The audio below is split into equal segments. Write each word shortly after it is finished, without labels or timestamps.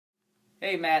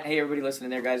Hey Matt, hey everybody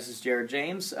listening there, guys. This is Jared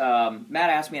James.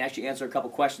 Matt asked me to actually answer a couple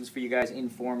questions for you guys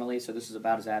informally, so this is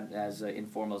about as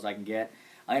informal as I can get.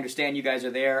 I understand you guys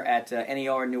are there at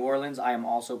NER in New Orleans. I am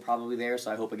also probably there,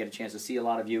 so I hope I get a chance to see a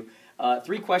lot of you.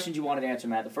 Three questions you wanted to answer,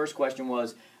 Matt. The first question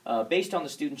was, based on the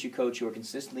students you coach who are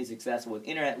consistently successful with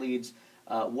internet leads,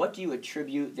 what do you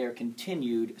attribute their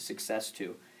continued success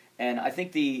to? And I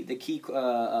think the key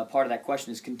part of that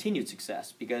question is continued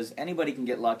success, because anybody can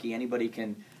get lucky, anybody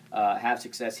can have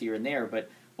success here and there, but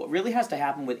what really has to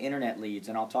happen with internet leads,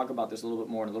 and I'll talk about this a little bit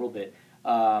more in a little bit,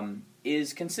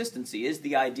 is consistency, is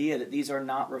the idea that these are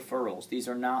not referrals. These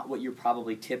are not what you're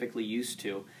probably typically used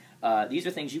to. These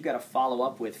are things you've got to follow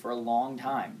up with for a long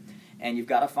time. And you've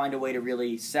got to find a way to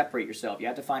really separate yourself. You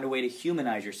have to find a way to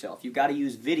humanize yourself. You've got to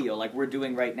use video like we're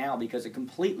doing right now because it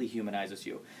completely humanizes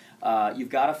you. You've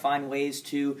got to find ways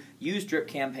to use drip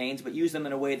campaigns, but use them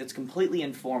in a way that's completely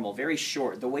informal, very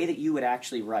short, the way that you would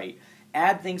actually write.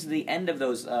 Add things to the end of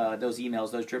those emails,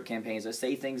 those drip campaigns, that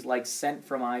say things like sent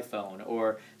from iPhone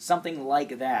or something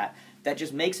like that, that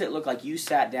just makes it look like you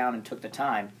sat down and took the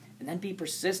time. And then be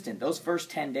persistent. Those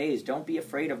first 10 days, don't be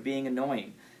afraid of being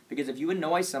annoying. Because if you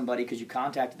annoy somebody because you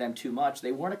contacted them too much,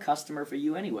 they weren't a customer for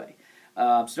you anyway.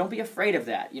 So don't be afraid of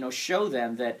that. You know, show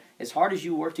them that as hard as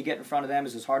you work to get in front of them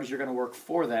is as hard as you're going to work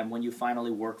for them when you finally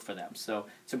work for them. So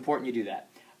it's important you do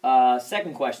that.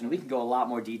 Second question. We can go a lot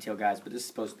more detail, guys, but this is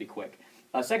supposed to be quick.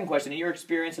 Second question. In your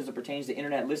experience as it pertains to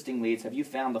internet listing leads, have you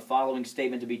found the following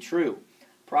statement to be true?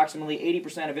 Approximately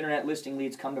 80% of internet listing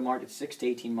leads come to market 6 to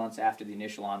 18 months after the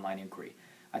initial online inquiry.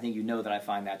 I think you know that I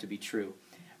find that to be true.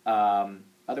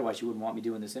 Otherwise, you wouldn't want me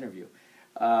doing this interview.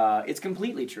 It's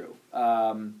completely true.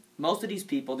 Most of these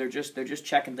people, they're just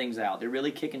checking things out. They're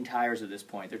really kicking tires at this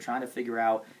point. They're trying to figure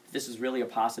out if this is really a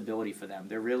possibility for them.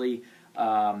 They're really,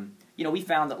 you know, we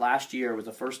found that last year was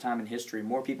the first time in history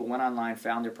more people went online,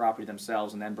 found their property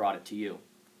themselves, and then brought it to you.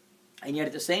 And yet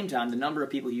at the same time, the number of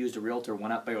people who used a realtor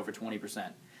went up by over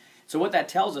 20%. So what that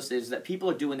tells us is that people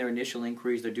are doing their initial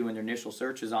inquiries, they're doing their initial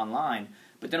searches online,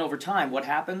 but then over time, what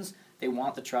happens? They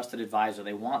want the trusted advisor.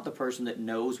 They want the person that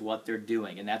knows what they're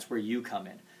doing, and that's where you come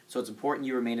in. So it's important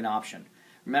you remain an option.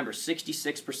 Remember,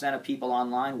 66% of people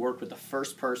online work with the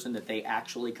first person that they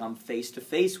actually come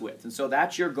face-to-face with, and so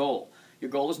that's your goal. Your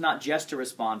goal is not just to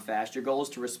respond fast. Your goal is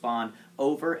to respond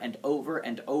over and over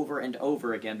and over and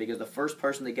over again, because the first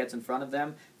person that gets in front of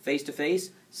them face-to-face,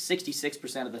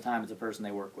 66% of the time is the person they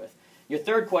work with. Your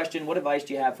third question, what advice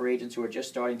do you have for agents who are just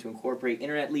starting to incorporate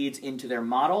internet leads into their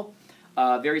model?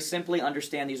 Very simply,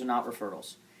 understand these are not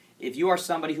referrals. If you are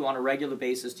somebody who on a regular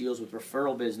basis deals with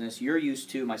referral business, you're used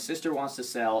to, my sister wants to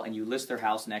sell, and you list their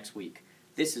house next week.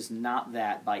 This is not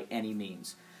that by any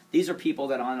means. These are people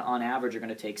that on average are going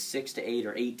to take 6 to 8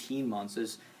 or 18 months,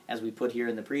 as we put here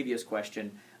in the previous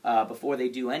question, before they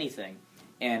do anything.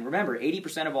 And remember,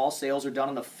 80% of all sales are done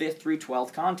on the 5th through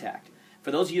 12th contact.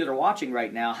 For those of you that are watching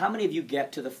right now, how many of you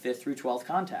get to the 5th through 12th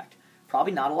contact?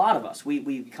 Probably not a lot of us.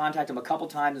 We contact them a couple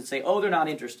times and say, oh, they're not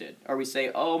interested. Or we say,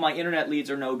 oh, my internet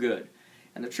leads are no good.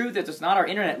 And the truth is, it's not our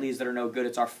internet leads that are no good,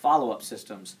 it's our follow-up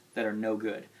systems that are no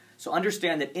good. So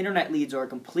understand that internet leads are a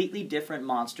completely different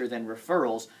monster than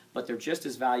referrals, but they're just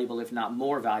as valuable, if not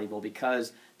more valuable,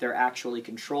 because they're actually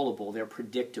controllable, they're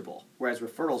predictable, whereas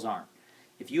referrals aren't.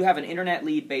 If you have an internet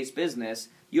lead-based business,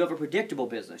 you have a predictable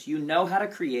business. You know how to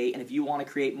create, and if you want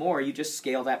to create more, you just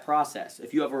scale that process.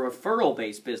 If you have a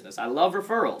referral-based business, I love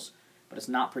referrals, but it's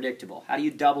not predictable. How do you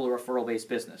double a referral-based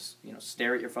business? You know,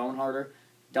 stare at your phone harder?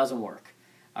 Doesn't work.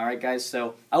 All right, guys,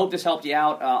 so I hope this helped you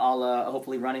out. I'll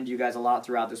hopefully run into you guys a lot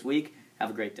throughout this week.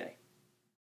 Have a great day.